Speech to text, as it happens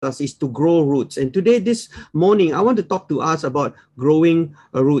us is to grow roots. And today, this morning, I want to talk to us about growing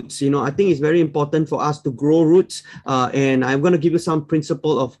roots. I think it's very important for us to grow roots. And I'm going to give you some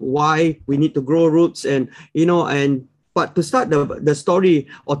principle of why we need to grow roots. But to start the story,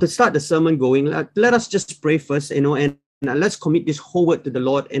 or to start the sermon going, let us just pray first, and let's commit this whole word to the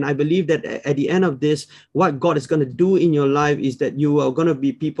Lord. And I believe that at the end of this, what God is going to do in your life is that you are going to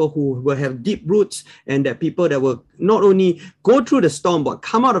be people who will have deep roots, and that people that will not only go through the storm, but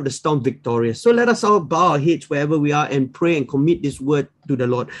come out of the storm victorious. So let us all bow our heads wherever we are and pray and commit this word to the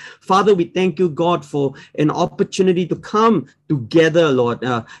Lord. Father, we thank you, God, for an opportunity to come together, Lord.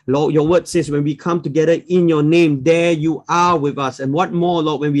 Lord, your word says when we come together in your name, there you are with us. And what more,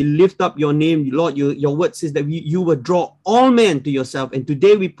 Lord, when we lift up your name, Lord, your word says that you will draw all men to yourself. And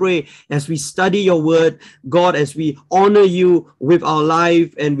today we pray, as we study your word, God, as we honor you with our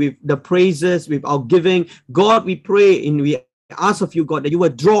life and with the praises, with our giving, God, we pray and we ask of you, God, that you will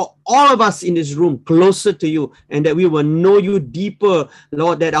draw all of us in this room closer to you, and that we will know you deeper,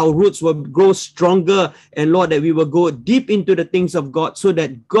 Lord, that our roots will grow stronger, and Lord, that we will go deep into the things of God, so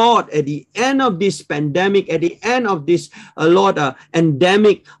that God, at the end of this pandemic, at the end of this,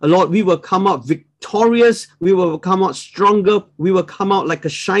 endemic, Lord, we will come out victorious, we will come out stronger, we will come out like a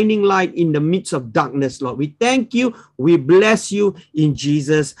shining light in the midst of darkness, Lord. We thank you, we bless you, in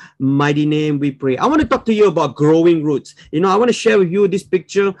Jesus' mighty name we pray. I want to talk to you about growing roots. I want to share with you this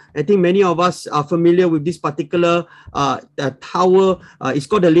picture. I think many of us are familiar with this particular tower. It's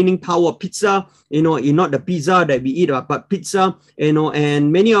called the Leaning Tower of Pisa. Not the pizza that we eat, but pizza.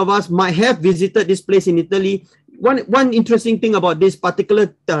 And many of us might have visited this place in Italy. One interesting thing about this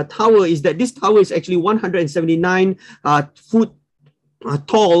particular tower is that this tower is actually 179 foot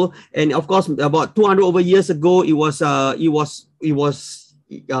tall, and of course, about 200 over years ago, it was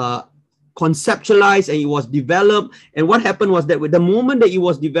conceptualized and it was developed. And what happened was that with the moment that it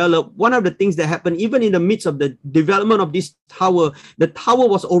was developed, one of the things that happened, even in the midst of the development of this tower, the tower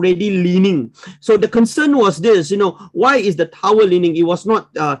was already leaning. So the concern was this, why is the tower leaning? It was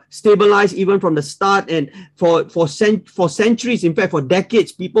not stabilized even from the start. And for centuries, in fact, for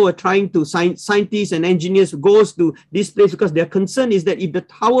decades, people were trying to, scientists and engineers goes to this place, because their concern is that if the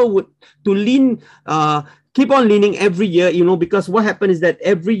tower would to lean, keep on leaning every year, because what happened is that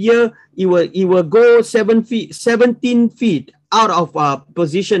every year it will go 17 feet out of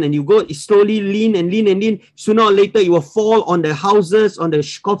position, and you go slowly lean and lean and lean. Sooner or later, it will fall on the houses, on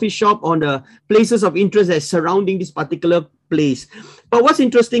the coffee shop, on the places of interest that surrounding this particular place. But what's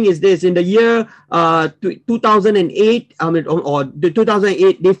interesting is this: in the year 2008, the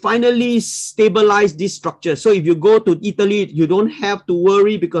 2008, they finally stabilized this structure. So if you go to Italy, you don't have to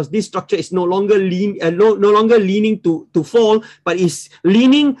worry, because this structure is no longer leaning to fall, but is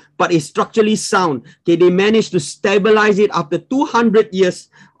leaning, but is structurally sound. Okay, they managed to stabilize it after 200 years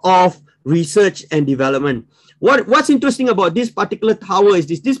of research and development. What's interesting about this particular tower is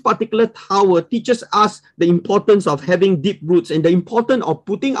this particular tower teaches us the importance of having deep roots, and the importance of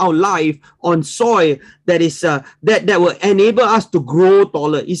putting our life on soil that is that will enable us to grow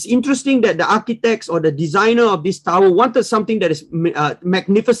taller. It's interesting that the architects or the designer of this tower wanted something that is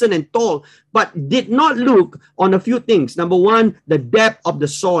magnificent and tall, but did not look on a few things. Number one, the depth of the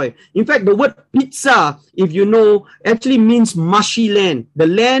soil. In fact, the word pizza, if you know, actually means mushy land. The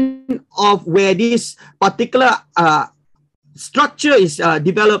land of where this particular structure is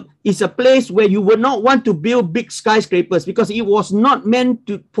developed is a place where you would not want to build big skyscrapers, because it was not meant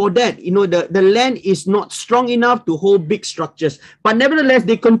for that. The land is not strong enough to hold big structures. But nevertheless,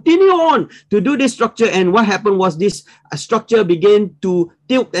 they continue on to do this structure. And what happened was this structure began to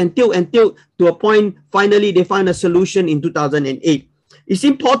tilt and tilt and tilt to a point. Finally, they find a solution in 2008. It's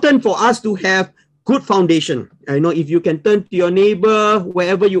important for us to have good foundation. If you can turn to your neighbor,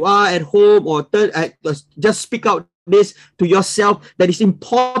 wherever you are at home, or just speak out this to yourself, that it's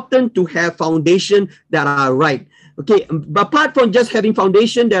important to have foundation that are right. Okay, but apart from just having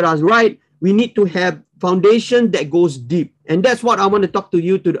foundation that are right, we need to have foundation that goes deep. And that's what I want to talk to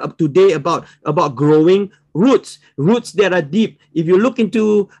you today about growing roots that are deep. If you look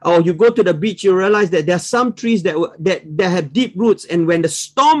into, or you go to the beach, you realize that there are some trees that have deep roots, and when the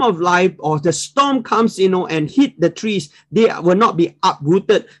storm of life or the storm comes, and hit the trees, they will not be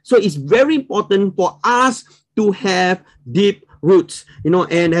uprooted. So it's very important for us to have deep roots,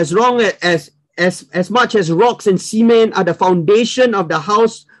 and as long as much as rocks and cement are the foundation of the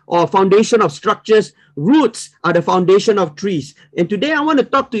house or foundation of structures, roots are the foundation of trees. And today I want to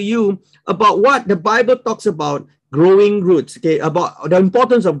talk to you about what the Bible talks about growing roots, okay, about the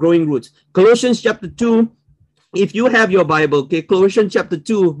importance of growing roots. Colossians chapter 2, if you have your Bible, okay, Colossians chapter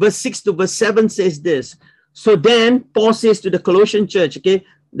 2, verse 6 to verse 7 says this. So then, Paul says to the Colossian church, okay,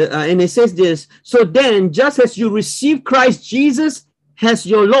 And it says this, so then, just as you receive Christ Jesus as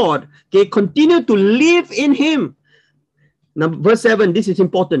your Lord, okay, continue to live in him. Now, verse 7, this is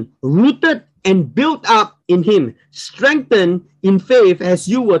important. Rooted and built up in him, strengthened in faith as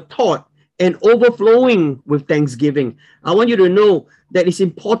you were taught, and overflowing with thanksgiving. I want you to know that it's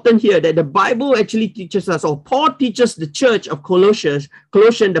important here that the Bible actually teaches us, or Paul teaches the church of Colossians,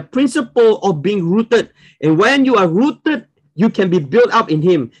 the principle of being rooted. And when you are rooted, you can be built up in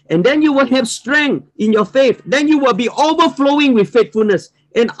him. And then you will have strength in your faith. Then you will be overflowing with faithfulness.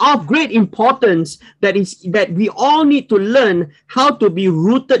 And of great importance that we all need to learn how to be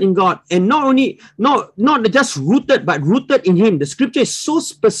rooted in God, and not just rooted, but rooted in him. The scripture is so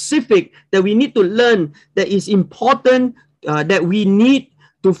specific that we need to learn that it's important that we need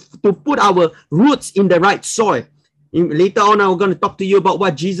to put our roots in the right soil. Later on, I'm going to talk to you about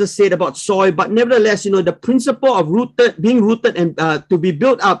what Jesus said about soil, but nevertheless, the principle of being rooted and to be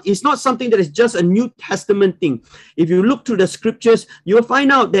built up is not something that is just a New Testament thing. If you look through the scriptures, you'll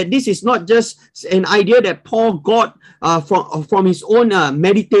find out that this is not just an idea that Paul got from his own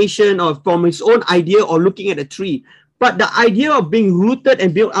meditation or from his own idea or looking at a tree. But the idea of being rooted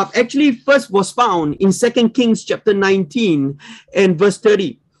and built up actually first was found in 2 Kings chapter 19 and verse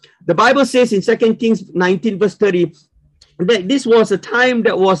 30. The Bible says in 2 Kings 19 verse 30 that this was a time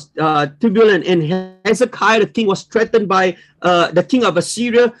that was turbulent, and Hezekiah the king was threatened by the king of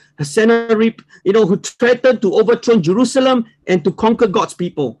Assyria, Sennacherib, who threatened to overthrow Jerusalem and to conquer God's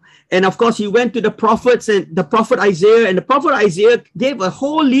people. And of course, he went to the prophets and the prophet Isaiah, and the prophet Isaiah gave a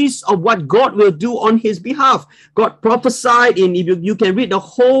whole list of what God will do on his behalf. God prophesied, and you can read the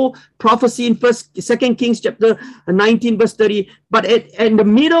whole prophecy in 2 Kings chapter 19 verse 30. But in the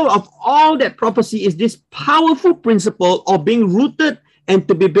middle of all that prophecy is this powerful principle of being rooted and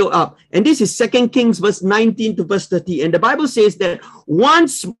to be built up. And this is 2 Kings verse 19 to verse 30. And the Bible says that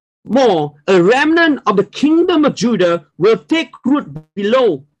once more, a remnant of the kingdom of Judah will take root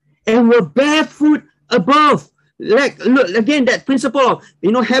below and will bear fruit above. Look, again, that principle of,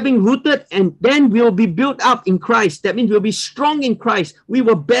 having rooted, and then we'll be built up in Christ. That means we'll be strong in Christ. We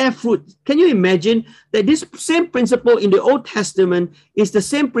will bear fruit. Can you imagine that this same principle in the Old Testament is the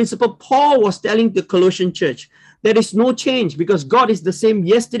same principle Paul was telling the Colossian church? There is no change because God is the same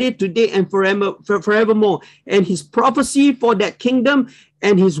yesterday, today, and forevermore. And his prophecy for that kingdom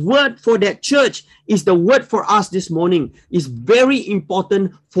and his word for that church is the word for us this morning. It's very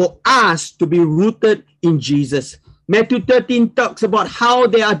important for us to be rooted in Jesus. Matthew 13 talks about how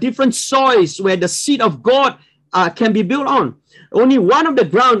there are different soils where the seed of God can be built on. Only one of the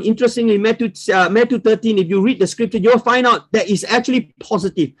ground, interestingly, Matthew 13, if you read the scripture, you'll find out that is actually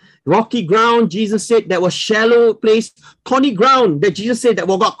positive. Rocky ground, Jesus said, that was shallow place. Thorny ground, that Jesus said, that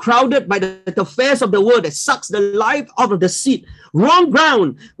got crowded by the affairs of the world, that sucks the life out of the seed. Wrong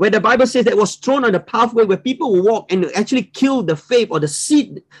ground, where the Bible says that was thrown on the pathway where people will walk and actually kill the faith or the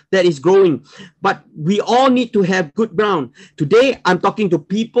seed that is growing. But we all need to have good ground. Today, I'm talking to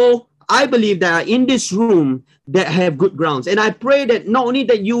people, I believe, that are in this room that have good grounds. And I pray that not only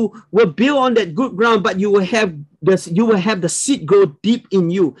that you will build on that good ground, but you will have the seed grow deep in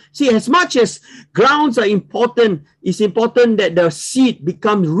you. See, as much as grounds are important, it's important that the seed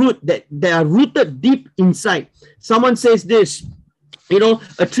becomes root, that they are rooted deep inside. Someone says this,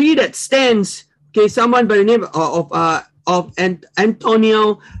 a tree that stands, someone by the name of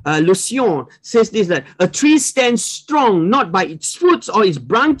Antonio Lucian says this, that a tree stands strong not by its fruits or its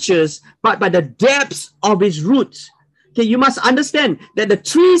branches, but by the depths of its roots. Okay, you must understand that the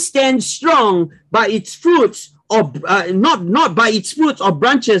tree stands strong by its fruits, or not by its fruits or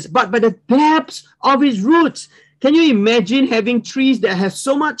branches, but by the depths of its roots. Can you imagine having trees that have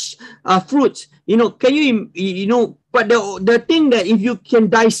so much fruit? Can you, but the thing that if you can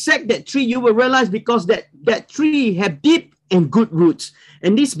dissect that tree, you will realize because that tree have deep and good roots.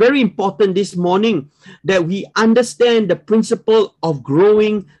 And this is very important this morning, that we understand the principle of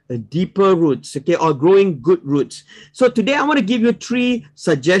growing deeper roots, or growing good roots. So today I want to give you three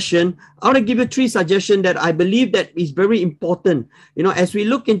suggestions. That I believe that is very important. As we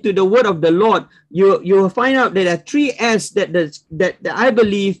look into the word of the Lord, you will find out that there are three S's that I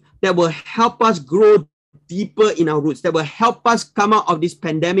believe that will help us grow deeper in our roots, that will help us come out of this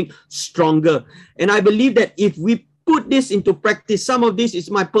pandemic stronger. And I believe that if we put this into practice, some of this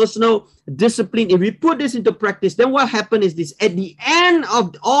is my personal discipline. If we put this into practice, then what happens is this: at the end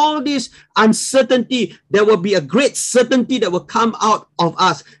of all this uncertainty, there will be a great certainty that will come out of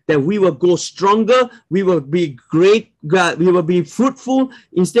us, that we will go stronger, we will be great, we will be fruitful,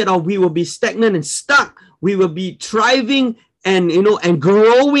 instead of we will be stagnant and stuck. We will be thriving and and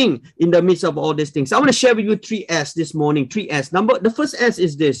growing in the midst of all these things. I want to share with you 3S this morning. 3S. The first S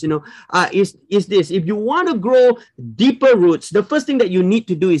is this, is this. If you want to grow deeper roots, the first thing that you need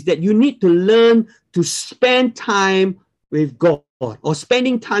to do is that you need to learn to spend time with God, or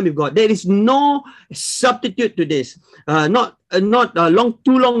spending time with God. There is no substitute to this. Not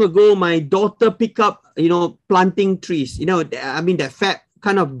too long ago, my daughter picked up, planting trees. That fact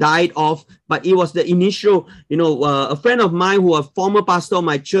kind of died off, but it was the initial, a friend of mine who was a former pastor of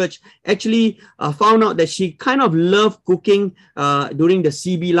my church actually found out that she kind of loved cooking during the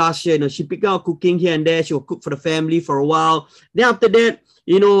CB last year. She picked up cooking here and there. She would cook for the family for a while. Then after that,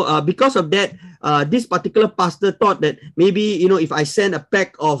 because of that, this particular pastor thought that maybe, if I send a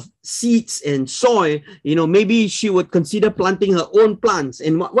pack of seeds and soil, maybe she would consider planting her own plants.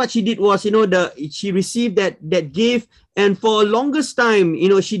 And what she did was, she received that gift. And for a longest time,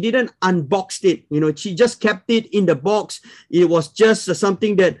 she didn't unbox it. She just kept it in the box. It was just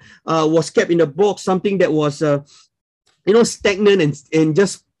something that was kept in the box, something that was, stagnant and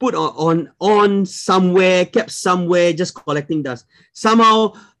just put on somewhere, kept somewhere, just collecting dust.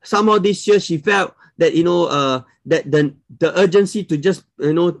 Somehow this year she felt that that the urgency to just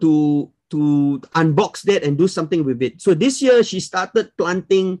to unbox that and do something with it. So this year she started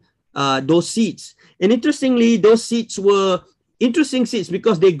planting those seeds. And interestingly, those seeds were interesting seeds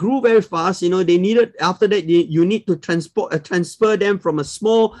because they grew very fast. They needed, after that, you need to transfer them from a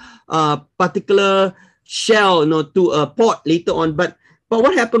small particular shell, to a pot later on. But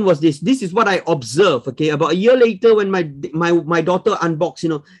what happened was this is what I observed. Okay, about a year later, when my daughter unboxed,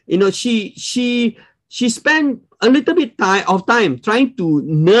 she spent a little bit of time trying to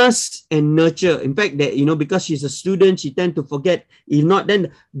nurse and nurture. In fact, that because she's a student, she tend to forget. If not,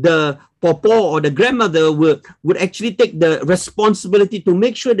 then the papa or the grandmother would actually take the responsibility to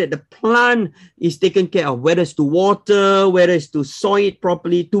make sure that the plant is taken care of, whether it's to water, whether it's to sow it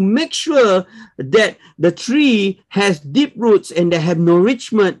properly, to make sure that the tree has deep roots and they have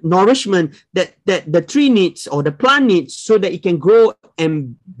nourishment that the tree needs or the plant needs, so that it can grow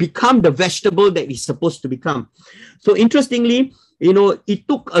and become the vegetable that it's supposed to become. So interestingly, it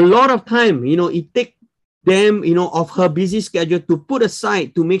took a lot of time. It took them, of her busy schedule to put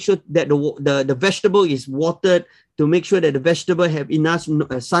aside to make sure that the vegetable is watered, to make sure that the vegetable have enough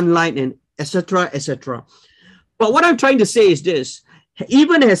sunlight, and etc. etc. But what I'm trying to say is this: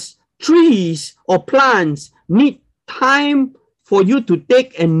 even as trees or plants need time for you to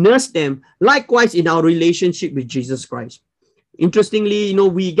take and nurse them, likewise in our relationship with Jesus Christ. Interestingly,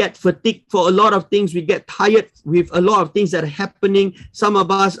 we get fatigued for a lot of things. We get tired with a lot of things that are happening. Some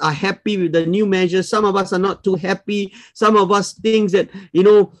of us are happy with the new measures. Some of us are not too happy. Some of us think that,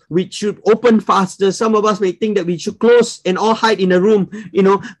 we should open faster. Some of us may think that we should close and all hide in a room,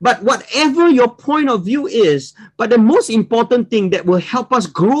 But whatever your point of view is, but the most important thing that will help us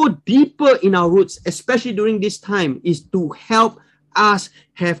grow deeper in our roots, especially during this time, is to help us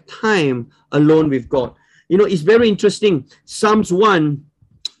have time alone with God. It's very interesting. Psalms 1,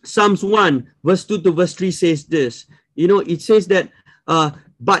 verse 2 to verse 3 says this. It says that,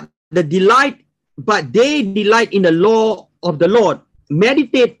 but they delight in the law of the Lord,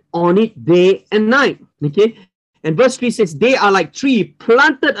 meditate on it day and night. Okay. And verse 3 says, they are like tree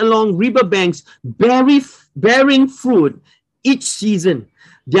planted along riverbanks, bearing fruit each season.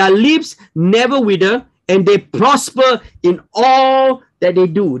 Their leaves never wither, and they prosper in all that they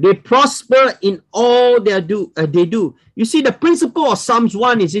do. They prosper in all they do. You see, the principle of Psalms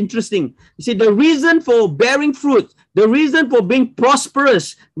 1 is interesting. You see, the reason for bearing fruit, the reason for being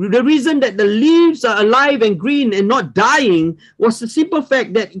prosperous, the reason that the leaves are alive and green and not dying was the simple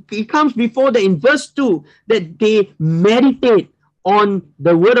fact that it comes before that in verse 2, that they meditate on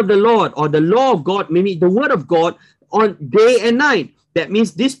the word of the Lord, or the law of God, maybe the word of God, on day and night. That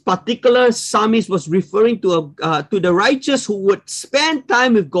means this particular psalmist was referring to the righteous who would spend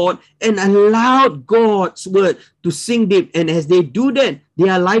time with God and allow God's word to sink deep. And as they do that, they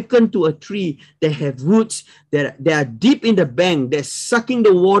are likened to a tree that have roots that are deep in the bank. They're sucking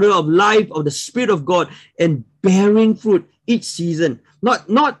the water of life of the Spirit of God and bearing fruit each season.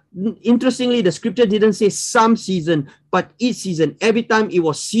 Not interestingly, the scripture didn't say some season, but each season. Every time it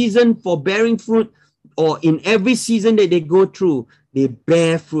was season for bearing fruit, or in every season that they go through, they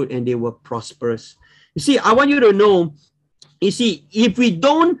bear fruit and they were prosperous. You see, I want you to know, if we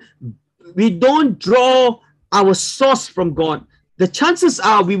don't draw our source from God, the chances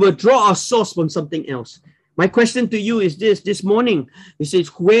are we will draw our source from something else. My question to you is this morning. It says,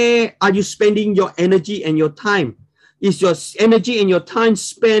 where are you spending your energy and your time? Is your energy and your time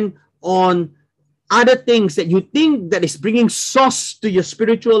spent on other things that you think that is bringing source to your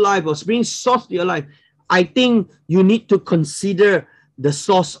spiritual life or bringing source to your life? I think you need to consider the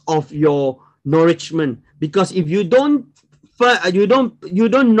source of your nourishment, because if you don't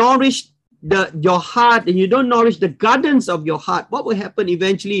nourish your heart, and you don't nourish the gardens of your heart, what will happen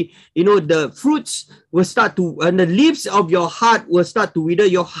eventually? The fruits will start to, and the leaves of your heart will start to wither.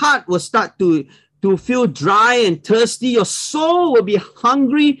 Your heart will start to feel dry and thirsty. Your soul will be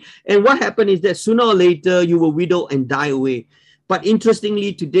hungry, and what happened is that sooner or later you will wither and die away. But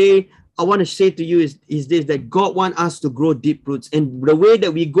interestingly, today I want to say to you is this, that God wants us to grow deep roots, and the way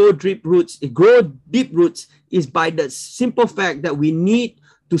that we grow deep roots is by the simple fact that we need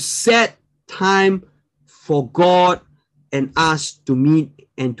to set time for God and us to meet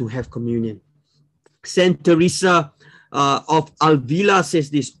and to have communion. Saint Teresa of Avila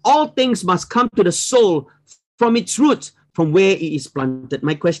says this: all things must come to the soul from its roots, from where it is planted.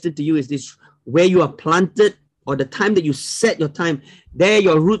 My question to you is this: where you are planted, or the time that you set your time, there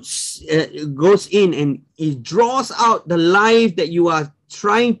your roots goes in, and it draws out the life that you are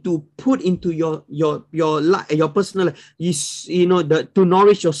trying to put into your personal life, to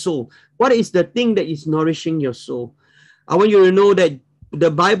nourish your soul. What is the thing that is nourishing your soul? I want you to know that the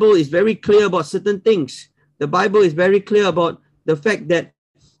Bible is very clear about certain things. The Bible is very clear about the fact that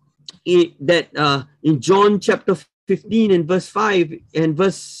in John chapter 15 and verse 5 and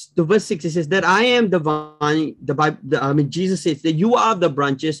verse 6, it says that I am the vine. Jesus says that you are the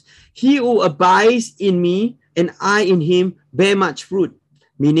branches. He who abides in me and I in him bear much fruit.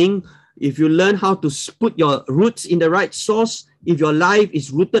 Meaning, if you learn how to put your roots in the right source, if your life is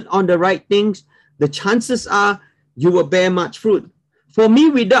rooted on the right things, the chances are you will bear much fruit.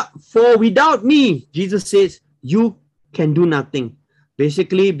 Without me, Jesus says, you can do nothing.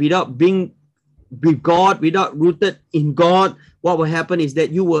 Basically, without being with God, without rooted in God, what will happen is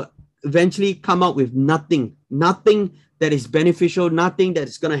that you will eventually come out with nothing that is beneficial, nothing that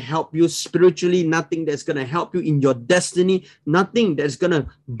is going to help you spiritually, nothing that's going to help you in your destiny, nothing that's going to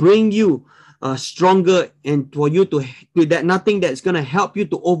bring you stronger, and for you to that, nothing that's going to help you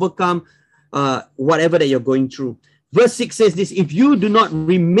to overcome whatever that you're going through. Verse 6 says this: if you do not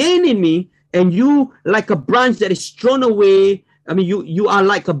remain in me, and you like a branch that is thrown away, you are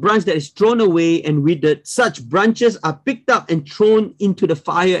like a branch that is thrown away and withered. Such branches are picked up and thrown into the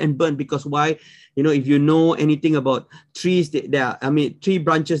fire and burned. Because why? If you know anything about trees, tree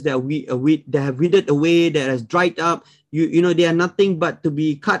branches that have withered away, that has dried up, they are nothing but to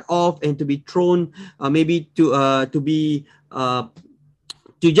be cut off and to be thrown,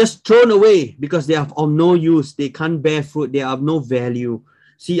 to just thrown away, because they are of no use. They can't bear fruit. They are of no value.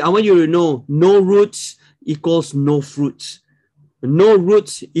 See, I want you to know, no roots equals no fruits. No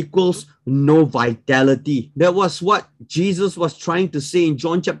roots equals no vitality. That was what Jesus was trying to say in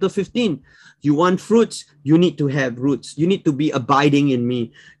John chapter 15. You want fruits, you need to have roots. You need to be abiding in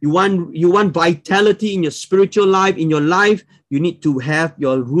me. You want vitality in your spiritual life, in your life, you need to have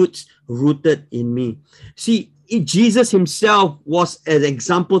your roots rooted in me. See, Jesus himself was an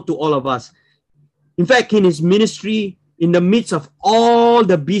example to all of us. In fact, in his ministry, in the midst of all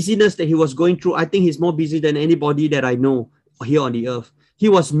the busyness that he was going through, I think he's more busy than anybody that I know here on the earth. He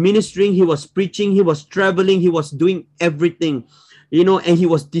was ministering, he was preaching, he was traveling, he was doing everything, and he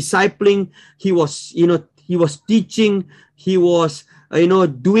was discipling, he was teaching, he was,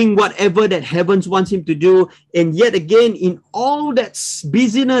 doing whatever that heavens wants him to do. And yet again, in all that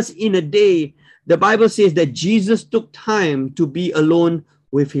busyness in a day, the Bible says that Jesus took time to be alone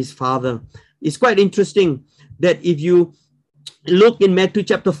with his Father. It's quite interesting that if you look in Matthew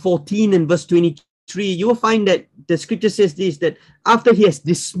chapter 14 and verse 23, you will find that the scripture says this, that after he has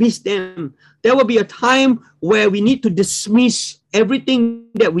dismissed them, there will be a time where we need to dismiss everything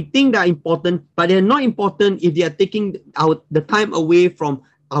that we think that are important, but they're not important if they are taking the time away from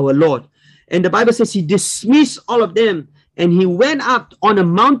our Lord. And the Bible says he dismissed all of them, and he went up on a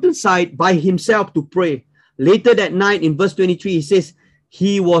mountainside by himself to pray. Later that night, in verse 23, he says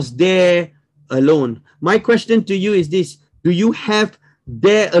he was there alone. My question to you is this: do you have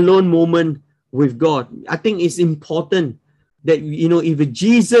there alone moment with God? I think it's important that, if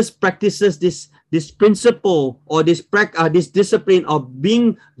Jesus practices this principle or this discipline of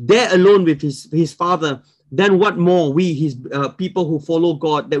being there alone with his Father, then what more we, his people who follow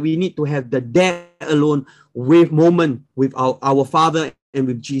God, that we need to have the there alone with moment with our Father and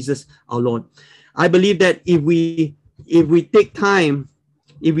with Jesus our Lord. I believe that if we take time,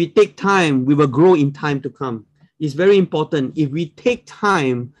 we will grow in time to come. It's very important. If we take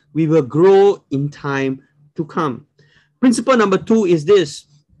time, we will grow in time to come. Principle number 2 is this.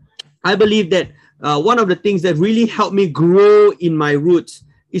 I believe that one of the things that really helped me grow in my roots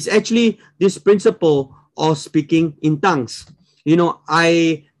is actually this principle of speaking in tongues.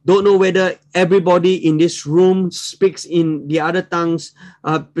 Don't know whether everybody in this room speaks in the other tongues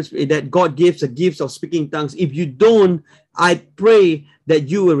that God gives, the gifts of speaking tongues. If you don't, I pray that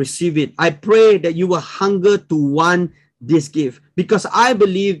you will receive it. I pray that you will hunger to want this gift, because I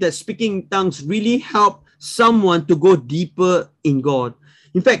believe that speaking tongues really help someone to go deeper in God.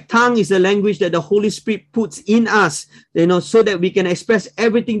 In fact, tongue is a language that the Holy Spirit puts in us, so that we can express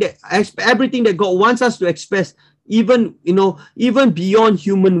everything that God wants us to express, even beyond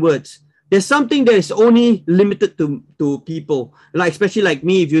human words. There's something that is only limited to people, like especially like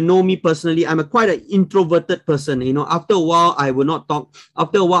me. If you know me personally, I'm quite an introverted person. After a while, I will not talk.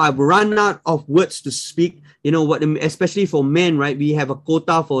 After a while, I will run out of words to speak. Especially for men, right? We have a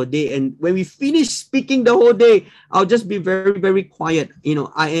quota for a day, and when we finish speaking the whole day, I'll just be very, very quiet.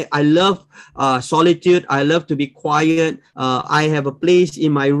 I love solitude. I love to be quiet. I have a place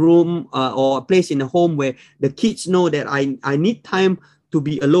in my room or a place in the home where the kids know that I need time to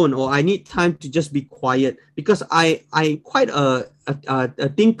be alone, or I need time to just be quiet, because I'm quite a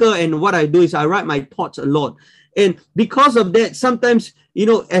thinker, and what I do is I write my thoughts a lot. And because of that, sometimes,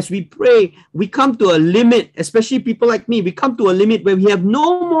 as we pray, we come to a limit, especially people like me, we come to a limit where we have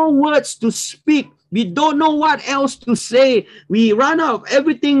no more words to speak. We don't know what else to say. We run out of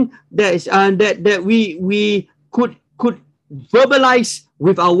everything that is that we could verbalize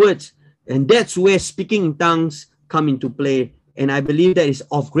with our words. And that's where speaking in tongues come into play. And I believe that is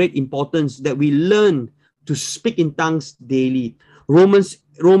of great importance that we learn to speak in tongues daily. Romans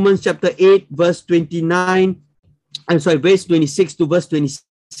chapter 8, verse 26 to verse 26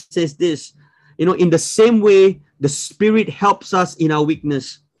 says this. In the same way, the Spirit helps us in our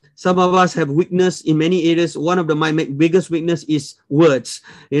weakness. Some of us have weakness in many areas. One of my biggest weakness is words.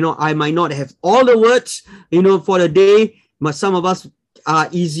 I might not have all the words, for the day, but some of us are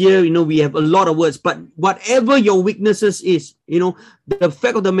easier. We have a lot of words, but whatever your weaknesses is, the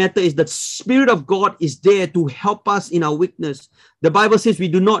fact of the matter is that Spirit of God is there to help us in our weakness. The Bible says we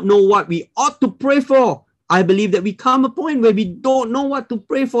do not know what we ought to pray for. I believe that we come a point where we don't know what to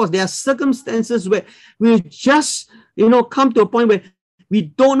pray for. There are circumstances where we just, come to a point where we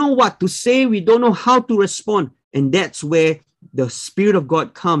don't know what to say. We don't know how to respond. And that's where the Spirit of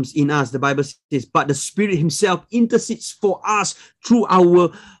God comes in us. The Bible says, but the Spirit himself intercedes for us through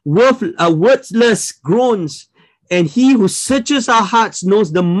our wordless groans. And he who searches our hearts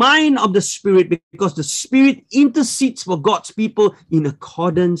knows the mind of the Spirit, because the Spirit intercedes for God's people in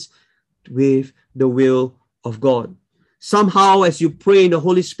accordance with the will of God. Somehow, as you pray in the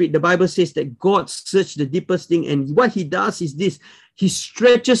Holy Spirit, the Bible says that God searches the deepest thing. And what he does is this: he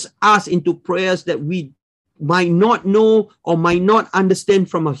stretches us into prayers that we might not know or might not understand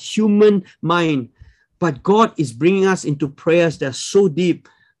from a human mind. But God is bringing us into prayers that are so deep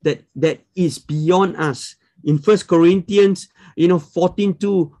that is beyond us. In 1 Corinthians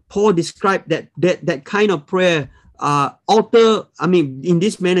 14:2, Paul described that kind of prayer. In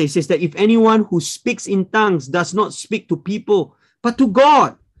this manner, he says that if anyone who speaks in tongues does not speak to people, but to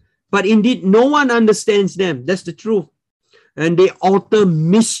God, but indeed no one understands them. That's the truth. And they alter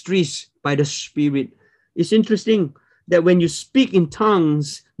mysteries by the Spirit. It's interesting that when you speak in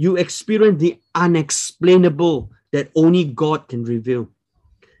tongues, you experience the unexplainable that only God can reveal.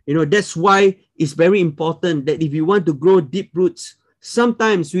 That's why it's very important that if you want to grow deep roots,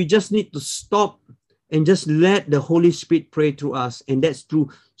 sometimes we just need to stop and just let the Holy Spirit pray through us. And that's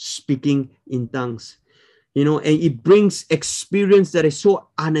through speaking in tongues. And it brings experience that is so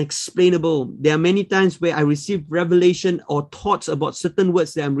unexplainable. There are many times where I receive revelation or thoughts about certain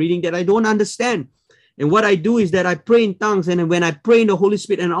words that I'm reading that I don't understand. And what I do is that I pray in tongues, and when I pray in the Holy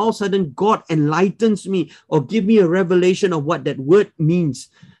Spirit, and all of a sudden God enlightens me or give me a revelation of what that word means.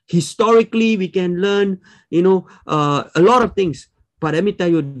 Historically, we can learn, a lot of things. But let me tell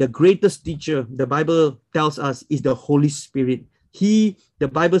you, the greatest teacher, the Bible tells us, is the Holy Spirit. He, the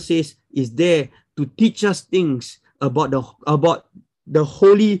Bible says, is there to teach us things about the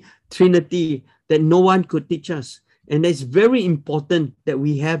Holy Trinity that no one could teach us. And it's very important that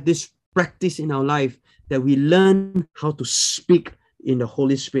we have this practice in our life, that we learn how to speak in the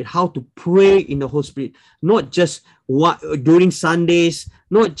Holy Spirit, how to pray in the Holy Spirit, not just during Sundays,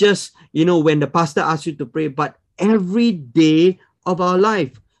 not just, when the pastor asks you to pray, but every day of our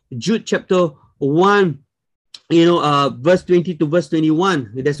life. Jude chapter 1, verse 20 to verse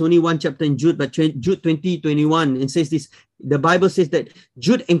 21. There's only one chapter in Jude, but Jude 20:21, and says this. The Bible says that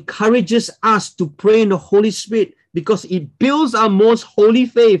Jude encourages us to pray in the Holy Spirit because it builds our most holy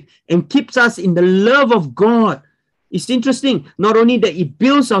faith and keeps us in the love of God. It's interesting, not only that it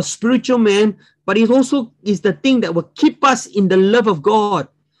builds our spiritual man, but it also is the thing that will keep us in the love of God.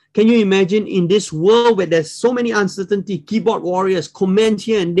 Can you imagine in this world where there's so many uncertainty, keyboard warriors, comments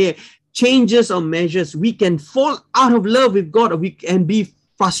here and there, changes or measures, we can fall out of love with God, or we can be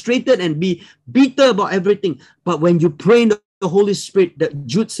frustrated and be bitter about everything. But when you pray in the Holy Spirit, that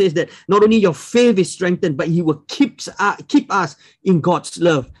Jude says that not only your faith is strengthened, but He will keep us in God's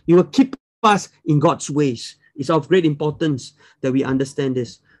love. He will keep us in God's ways. It's of great importance that we understand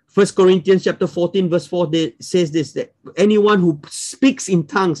this. 1 Corinthians chapter 14 verse 4 says this, that anyone who speaks in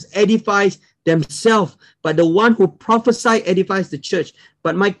tongues edifies themselves, but the one who prophesies edifies the church.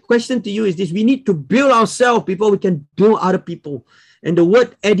 But my question to you is this: we need to build ourselves before we can build other people. And the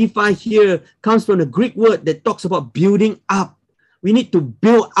word edify here comes from the Greek word that talks about building up. We need to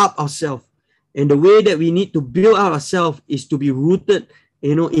build up ourselves. And the way that we need to build up ourselves is to be rooted,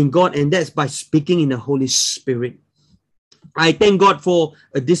 in God, and that's by speaking in the Holy Spirit. I thank God for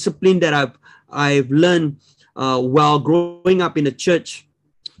a discipline that I've learned while growing up in the church.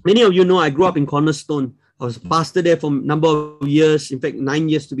 Many of you know I grew up in Cornerstone. I was pastor there for a number of years, in fact 9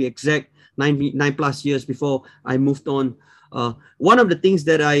 years to be exact, 9+ years before I moved on. One of the things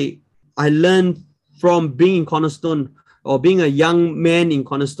that I learned from being in Cornerstone, or being a young man in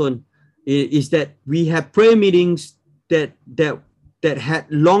Cornerstone, is that we have prayer meetings that had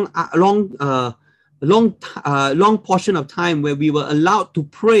long portion of time where we were allowed to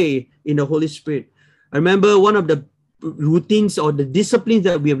pray in the Holy Spirit. I remember one of the routines or the disciplines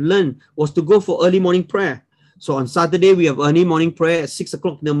that we have learned was to go for early morning prayer. So on Saturday, we have early morning prayer at 6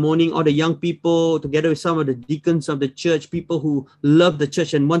 o'clock in the morning. All the young people, together with some of the deacons of the church, people who love the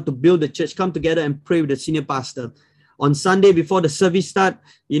church and want to build the church, come together and pray with the senior pastor. On Sunday, before the service start,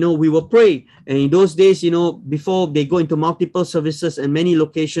 we will pray. And in those days, before they go into multiple services and many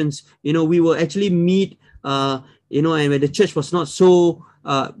locations, we will actually meet, and when the church was not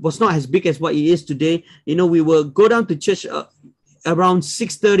as big as what it is today, we will go down to church around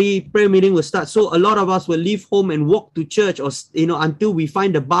 6:30, prayer meeting will start. So a lot of us will leave home and walk to church, or until we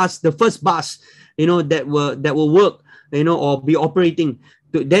find the first bus, that will work, or be operating.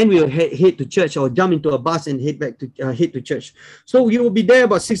 Then we'll head to church, or jump into a bus and head to church. So you will be there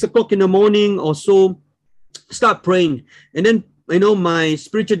about 6 o'clock in the morning or so, start praying, and then my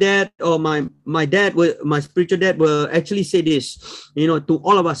spiritual dad, or my spiritual dad will actually say this, to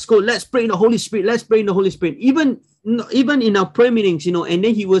all of us: go, let's pray in the Holy Spirit. Let's pray in the Holy Spirit. Even in our prayer meetings, and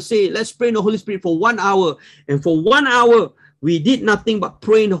then he will say, let's pray in the Holy Spirit for 1 hour. And for 1 hour, we did nothing but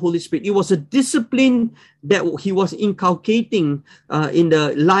pray in the Holy Spirit. It was a discipline that he was inculcating in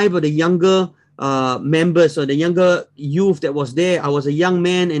the life of the younger members, or the younger youth that was there. I was a young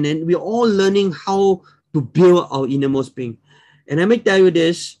man, and then we're all learning how to build our innermost being. And I may tell you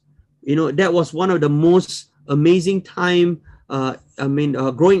this, that was one of the most amazing time,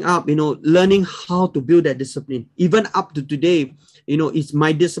 growing up, learning how to build that discipline. Even up to today, it's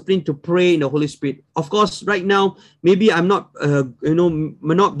my discipline to pray in the Holy Spirit. Of course, right now, maybe I'm not,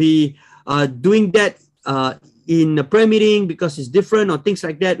 may not be doing that in a prayer meeting because it's different or things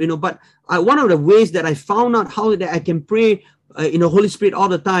like that, but one of the ways that I found out how that I can pray in the Holy Spirit all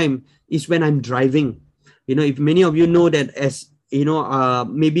the time is when I'm driving. If many of you know that, as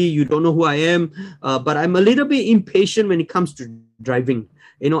maybe you don't know who I am, but I'm a little bit impatient when it comes to driving,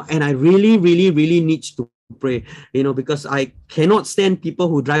 and I really, really, really need to pray, because I cannot stand people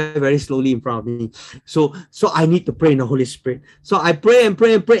who drive very slowly in front of me. So I need to pray in the Holy Spirit. So I pray and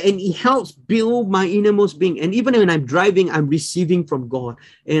pray and pray, and it helps build my innermost being. And even when I'm driving, I'm receiving from God,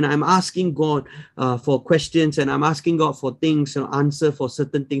 and I'm asking God for questions, and I'm asking God for things, and answer for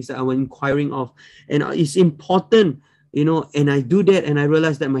certain things that I'm inquiring of. And it's important, and I do that, and I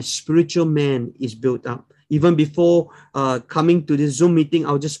realize that my spiritual man is built up. Even before coming to this Zoom meeting,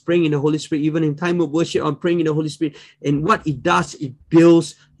 I was just praying in the Holy Spirit. Even in time of worship, I'm praying in the Holy Spirit. And what it does, it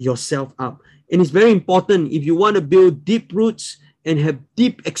builds yourself up. And it's very important. If you want to build deep roots and have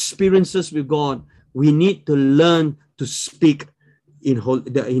deep experiences with God, we need to learn to speak in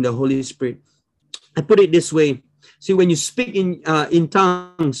the Holy Spirit. I put it this way. See, when you speak in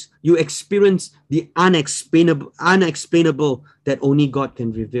tongues, you experience the unexplainable that only God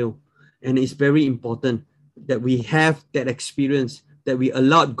can reveal. And it's very important that we have that experience, that we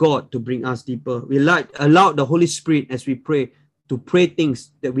allowed God to bring us deeper. We allowed the Holy Spirit, as we pray, to pray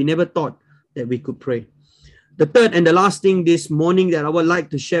things that we never thought that we could pray. The third and the last thing this morning that I would like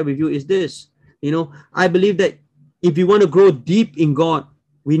to share with you is this. I believe that if you want to grow deep in God,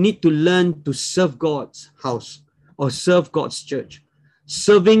 we need to learn to serve God's house or serve God's church.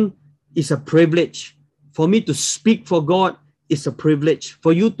 Serving is a privilege. For me to speak for God is a privilege.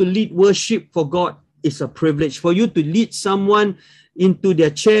 For you to lead worship for God is a privilege. For you to lead someone into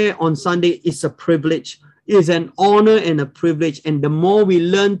their chair on Sunday is a privilege. is an honor and a privilege. And the more we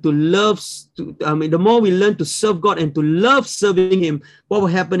learn to love, the more we learn to serve God and to love serving Him, what will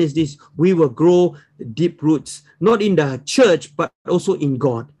happen is this: we will grow deep roots, not in the church, but also in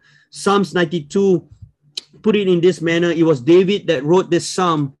God. Psalms 92 put it in this manner. It was David that wrote this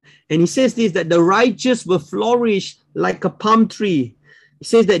psalm. And he says this, that the righteous will flourish like a palm tree. He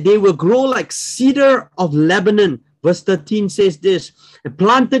says that they will grow like cedar of Lebanon. Verse 13 says this,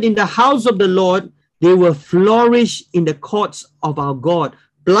 planted in the house of the Lord, they will flourish in the courts of our God.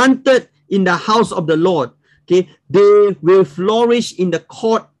 Planted in the house of the Lord. Okay, they will flourish in the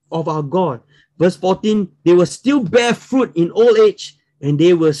court of our God. Verse 14, they will still bear fruit in old age, and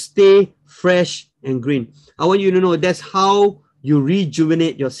they will stay fresh and green. I want you to know that's how you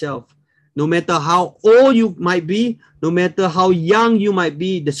rejuvenate yourself. No matter how old you might be, no matter how young you might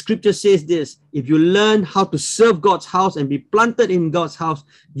be, the scripture says this: if you learn how to serve God's house and be planted in God's house,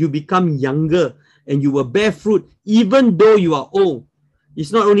 you become younger and you will bear fruit even though you are old.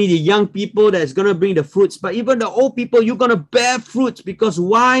 It's not only the young people that's going to bring the fruits, but even the old people, you're going to bear fruits. Because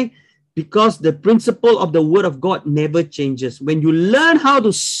why? Because the principle of the word of God never changes. When you learn how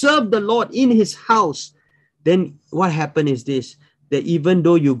to serve the Lord in His house, then what happens is this, that even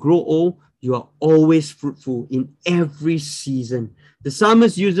though you grow old, you are always fruitful in every season. The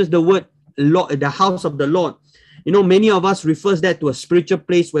psalmist uses the word Lord, the house of the Lord. You know, many of us refers that to a spiritual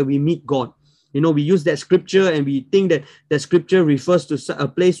place where we meet God. You know, we use that scripture and we think that that scripture refers to a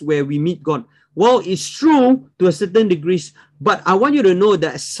place where we meet God. Well, it's true to a certain degree, but I want you to know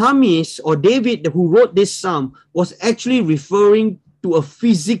that psalmist or David who wrote this psalm was actually referring to a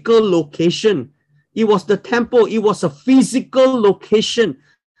physical location. It was the temple. It was a physical location,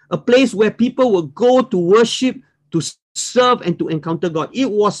 a place where people would go to worship, to serve, and to encounter God. It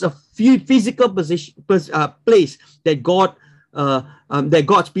was a physical place that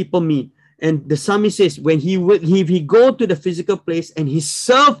God's people meet. And the psalmist says, when he go to the physical place and he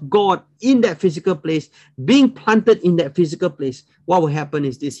serve God in that physical place, being planted in that physical place, what will happen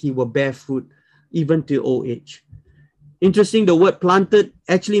is this: he will bear fruit even to old age. Interesting, the word planted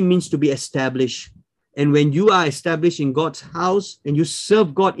actually means to be established. And when you are established in God's house and you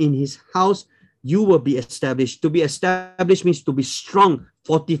serve God in His house, you will be established. To be established means to be strong,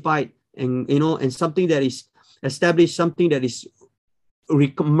 fortified, and and something that is established, something that is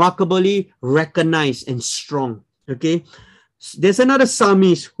remarkably recognized and strong. Okay, there's another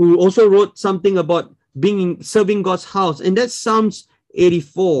psalmist who also wrote something about serving God's house, and that's Psalms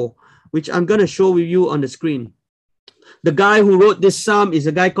 84, which I'm going to show you on the screen. The guy who wrote this psalm is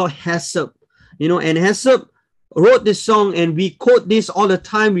a guy called Hesed. And Hesed wrote this song, and we quote this all the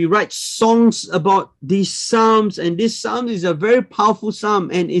time. We write songs about these psalms, and this psalm is a very powerful psalm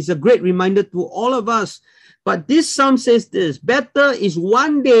and is a great reminder to all of us. But this psalm says this: better is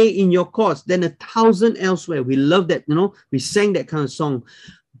one day in your courts than 1,000 elsewhere. We love that, we sang that kind of song.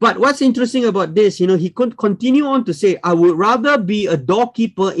 But what's interesting about this, he could continue on to say, I would rather be a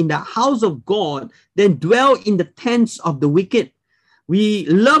doorkeeper in the house of God than dwell in the tents of the wicked. We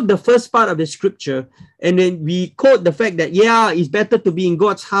love the first part of the scripture, and then we quote the fact that, it's better to be in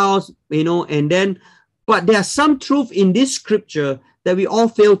God's house, but there's some truth in this scripture that we all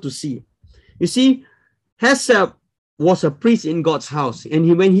fail to see. You see, Hesed was a priest in God's house,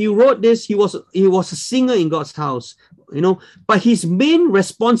 and when he wrote this, he was a singer in God's house, But his main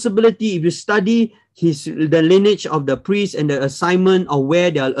responsibility, if you study the lineage of the priest and the assignment of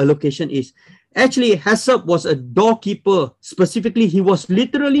where their allocation is, actually Hesed was a doorkeeper. Specifically, he was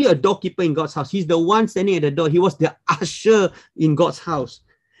literally a doorkeeper in God's house. He's the one standing at the door. He was the usher in God's house.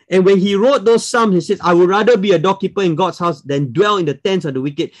 And when he wrote those psalms, he says, I would rather be a doorkeeper in God's house than dwell in the tents of the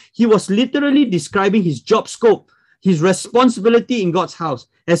wicked. He was literally describing his job scope, his responsibility in God's house.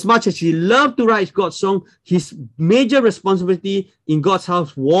 As much as he loved to write God's song, his major responsibility in God's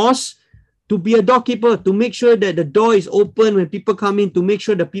house was to be a doorkeeper, to make sure that the door is open when people come in, to make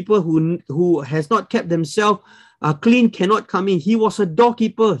sure the people who has not kept themselves clean cannot come in. He was a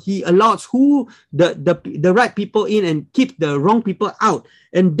doorkeeper. He allows the right people in and keep the wrong people out.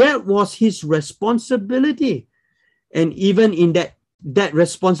 And that was his responsibility. And even in that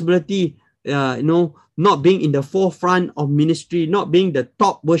responsibility, not being in the forefront of ministry, not being the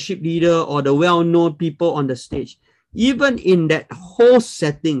top worship leader or the well-known people on the stage, even in that whole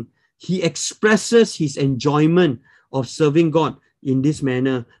setting, he expresses his enjoyment of serving God in this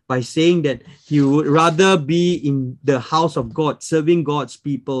manner by saying that he would rather be in the house of God, serving God's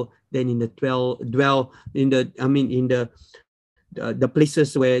people, than in the the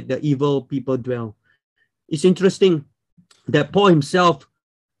places where the evil people dwell. It's interesting that Paul himself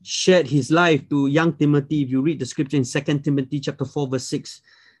shared his life to young Timothy. If you read the scripture in 2 Timothy chapter 4, verse 6,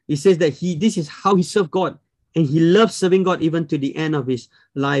 He says that this is how he served God, and he loves serving God even to the end of his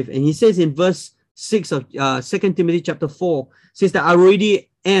life. And he says in verse 6 of 2 Timothy chapter 4, says that I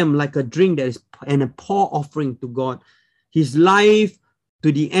already am like a drink that is and a pour offering to God. His life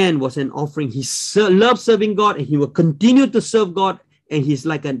to the end was an offering. He loved serving God, and he will continue to serve God. And he's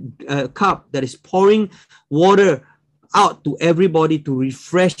like a cup that is pouring water out to everybody to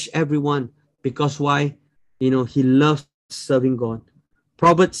refresh everyone. Because why? He loves serving God.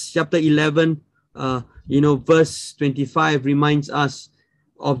 Proverbs chapter 11, verse 25 reminds us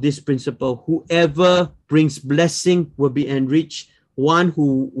of this principle. Whoever brings blessing will be enriched. One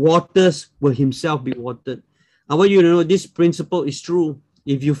who waters will himself be watered. I want you to know this principle is true.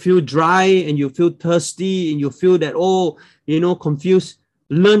 If you feel dry and you feel thirsty and you feel that, confused,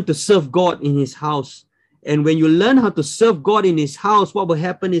 learn to serve God in his house. And when you learn how to serve God in his house, what will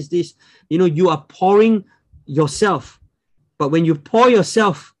happen is this, you are pouring yourself. But when you pour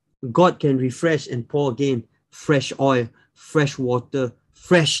yourself, God can refresh and pour again fresh oil, fresh water,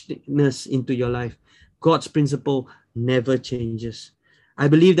 freshness into your life. God's principle never changes. I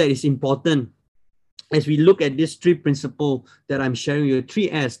believe that it's important as we look at this 3 principle that I'm sharing you,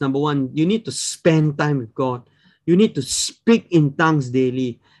 3S. Number 1, you need to spend time with God. You need to speak in tongues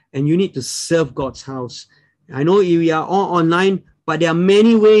daily, and you need to serve God's house. I know we are all online, but there are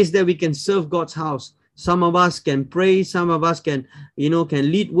many ways that we can serve God's house. Some of us can pray. Some of us can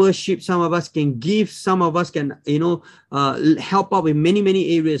lead worship. Some of us can give. Some of us can, help out with many,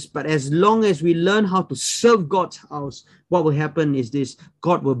 many areas. But as long as we learn how to serve God's house, what will happen is this: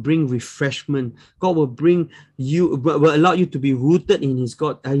 God will bring refreshment. God will will allow you to be rooted in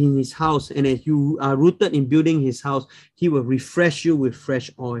in his house. And as you are rooted in building his house, he will refresh you with fresh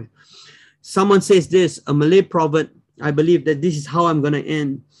oil. Someone says this, a Malay proverb. I believe that this is how I'm going to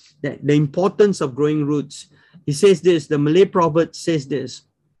end. That the importance of growing roots. He says this, the Malay proverb says this,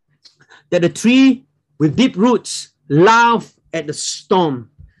 that a tree with deep roots laugh at the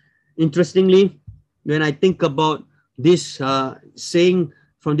storm. Interestingly, when I think about this saying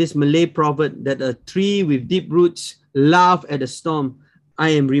from this Malay proverb, that a tree with deep roots laugh at the storm, I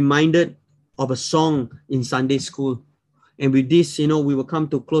am reminded of a song in Sunday school. And with this, we will come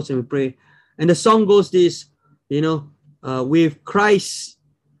to close and we pray. And the song goes this, with Christ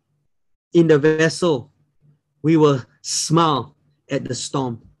in the vessel, we will smile at the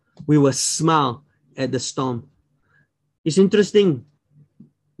storm. We will smile at the storm. It's interesting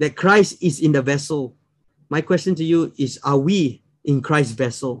that Christ is in the vessel. My question to you is, are we in Christ's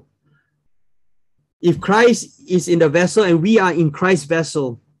vessel? If Christ is in the vessel and we are in Christ's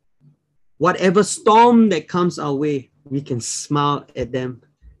vessel, whatever storm that comes our way, we can smile at them.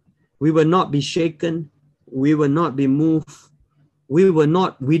 We will not be shaken. We will not be moved. We will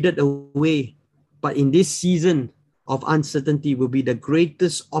not withered away. But in this season of uncertainty will be the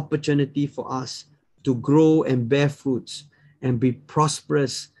greatest opportunity for us to grow and bear fruits and be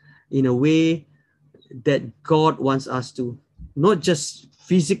prosperous in a way that God wants us to. Not just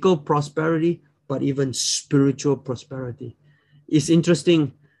physical prosperity, but even spiritual prosperity. It's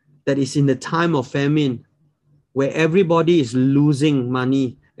interesting that it's in the time of famine where everybody is losing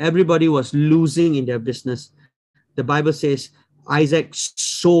money. Everybody was losing in their business. The Bible says Isaac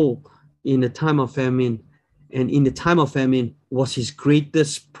sowed in the time of famine, and in the time of famine was his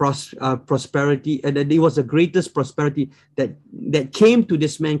greatest prosperity, and it was the greatest prosperity that came to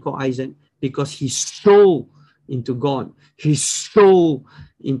this man called Isaac, because he sowed into God. He sowed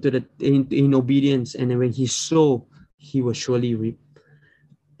in obedience, and when he sowed, he will surely reap.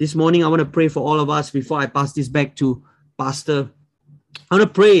 This morning, I want to pray for all of us before I pass this back to Pastor. I want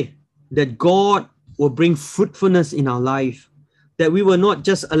to pray that God will bring fruitfulness in our life, that we will not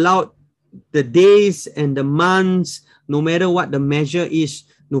just allow the days and the months, no matter what the measure is,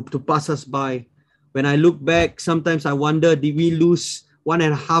 to pass us by. When I look back, sometimes I wonder, did we lose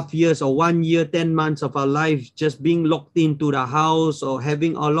 1.5 years or 1 year, 10 months of our life just being locked into the house or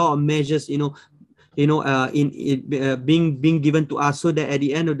having a lot of measures, being given to us, so that at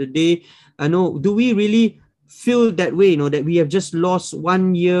the end of the day, do we really feel that way, that we have just lost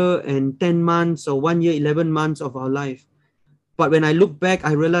 1 year and 10 months or 1 year, 11 months of our life? But when I look back,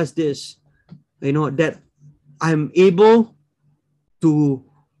 I realize this, that I'm able to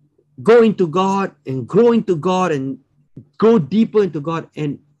go into God and grow into God and go deeper into God.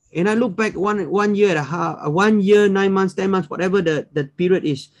 And I look back 1 year and a half, 1 year, 9 months, 10 months, whatever the period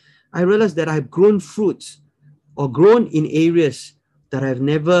is, I realize that I've grown fruits or grown in areas that I've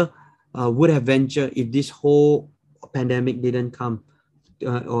never would have ventured if this whole pandemic didn't come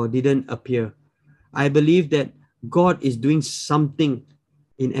or didn't appear. I believe that God is doing something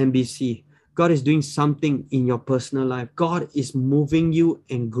in MBC. God is doing something in your personal life. God is moving you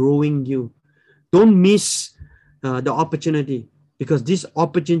and growing you. Don't miss the opportunity, because this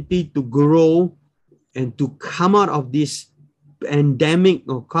opportunity to grow and to come out of this pandemic,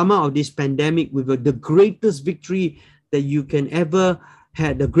 or come out of this pandemic with the greatest victory that you can ever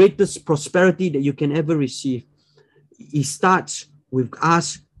have, the greatest prosperity that you can ever receive. It starts with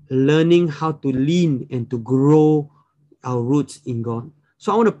us learning how to lean and to grow our roots in God.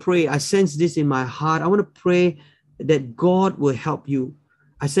 So I want to pray. I sense this in my heart. I want to pray that God will help you.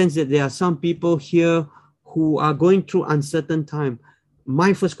 I sense that there are some people here who are going through uncertain time.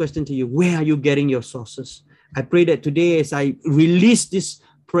 My first question to you, where are you getting your sources? I pray that today, as I release this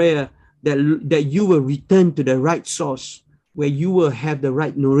prayer, that you will return to the right source, where you will have the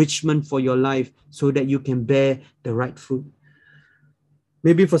right nourishment for your life, so that you can bear the right fruit.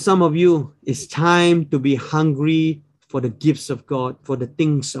 Maybe for some of you, it's time to be hungry for the gifts of God, for the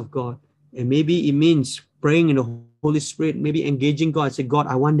things of God. And maybe it means praying in the Holy Spirit, maybe engaging God, say, God,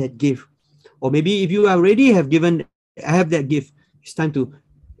 I want that gift. Or maybe if you already have that gift, it's time to,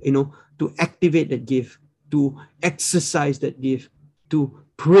 to activate that gift, to exercise that gift, to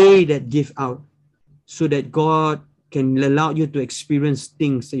pray that gift out, so that God can allow you to experience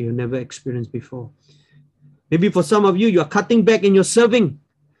things that you've never experienced before. Maybe for some of you, you're cutting back in your serving.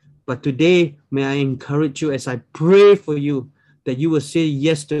 But today, may I encourage you as I pray for you, that you will say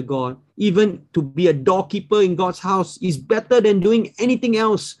yes to God. Even to be a doorkeeper in God's house is better than doing anything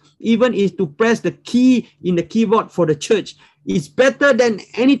else. Even is to press the key in the keyboard for the church. It's better than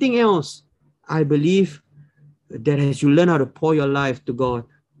anything else. I believe that as you learn how to pour your life to God,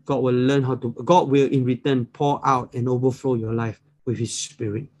 God will in return pour out and overflow your life with His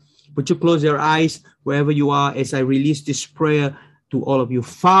Spirit. Would you close your eyes wherever you are as I release this prayer to all of you.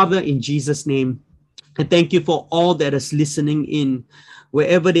 Father, in Jesus' name, I thank you for all that is listening in,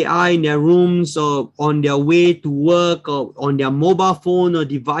 wherever they are, in their rooms or on their way to work or on their mobile phone or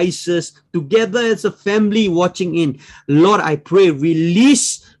devices, together as a family watching in. Lord, I pray,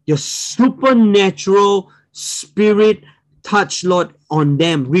 release your supernatural spirit touch, Lord, on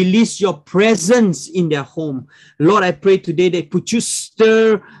them. Release your presence in their home. Lord, I pray today that would you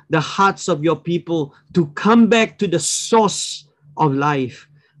stir the hearts of your people to come back to the source of life.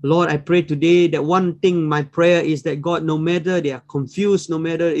 Lord, I pray today that one thing, my prayer is that God, no matter they are confused, no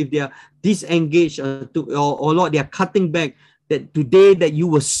matter if they are disengaged or Lord, they are cutting back, that today that you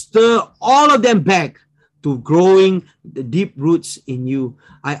will stir all of them back to growing the deep roots in you.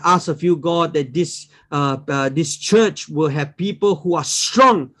 I ask of you, God, that this church will have people who are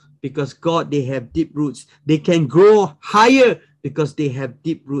strong because, God, they have deep roots. They can grow higher because they have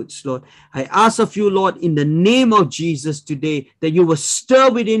deep roots, Lord. I ask of you, Lord, in the name of Jesus today, that you will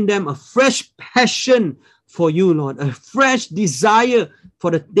stir within them a fresh passion for you, Lord, a fresh desire for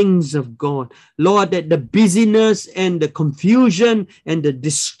the things of God. Lord, that the busyness and the confusion and the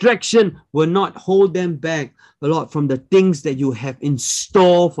distraction will not hold them back, Lord, from the things that you have in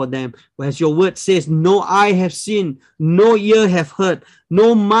store for them. As your word says, no eye have seen, no ear have heard,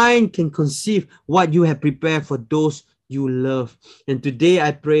 no mind can conceive what you have prepared for those you love. And today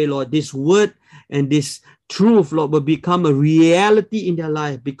I pray, Lord, this word and this truth, Lord, will become a reality in their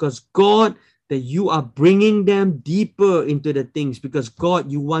life, because, God, that you are bringing them deeper into the things, because,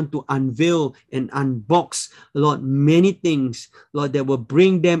 God, you want to unveil and unbox, Lord, many things, Lord, that will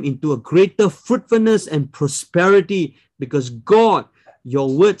bring them into a greater fruitfulness and prosperity, because, God, your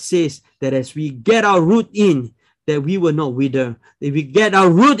word says that as we get our root in, that we will not wither. If we get our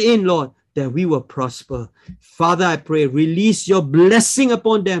root in, Lord, that we will prosper. Father, I pray, release your blessing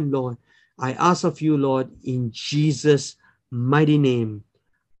upon them, Lord. I ask of you, Lord, in Jesus' mighty name.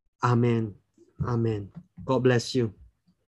 Amen. Amen. God bless you.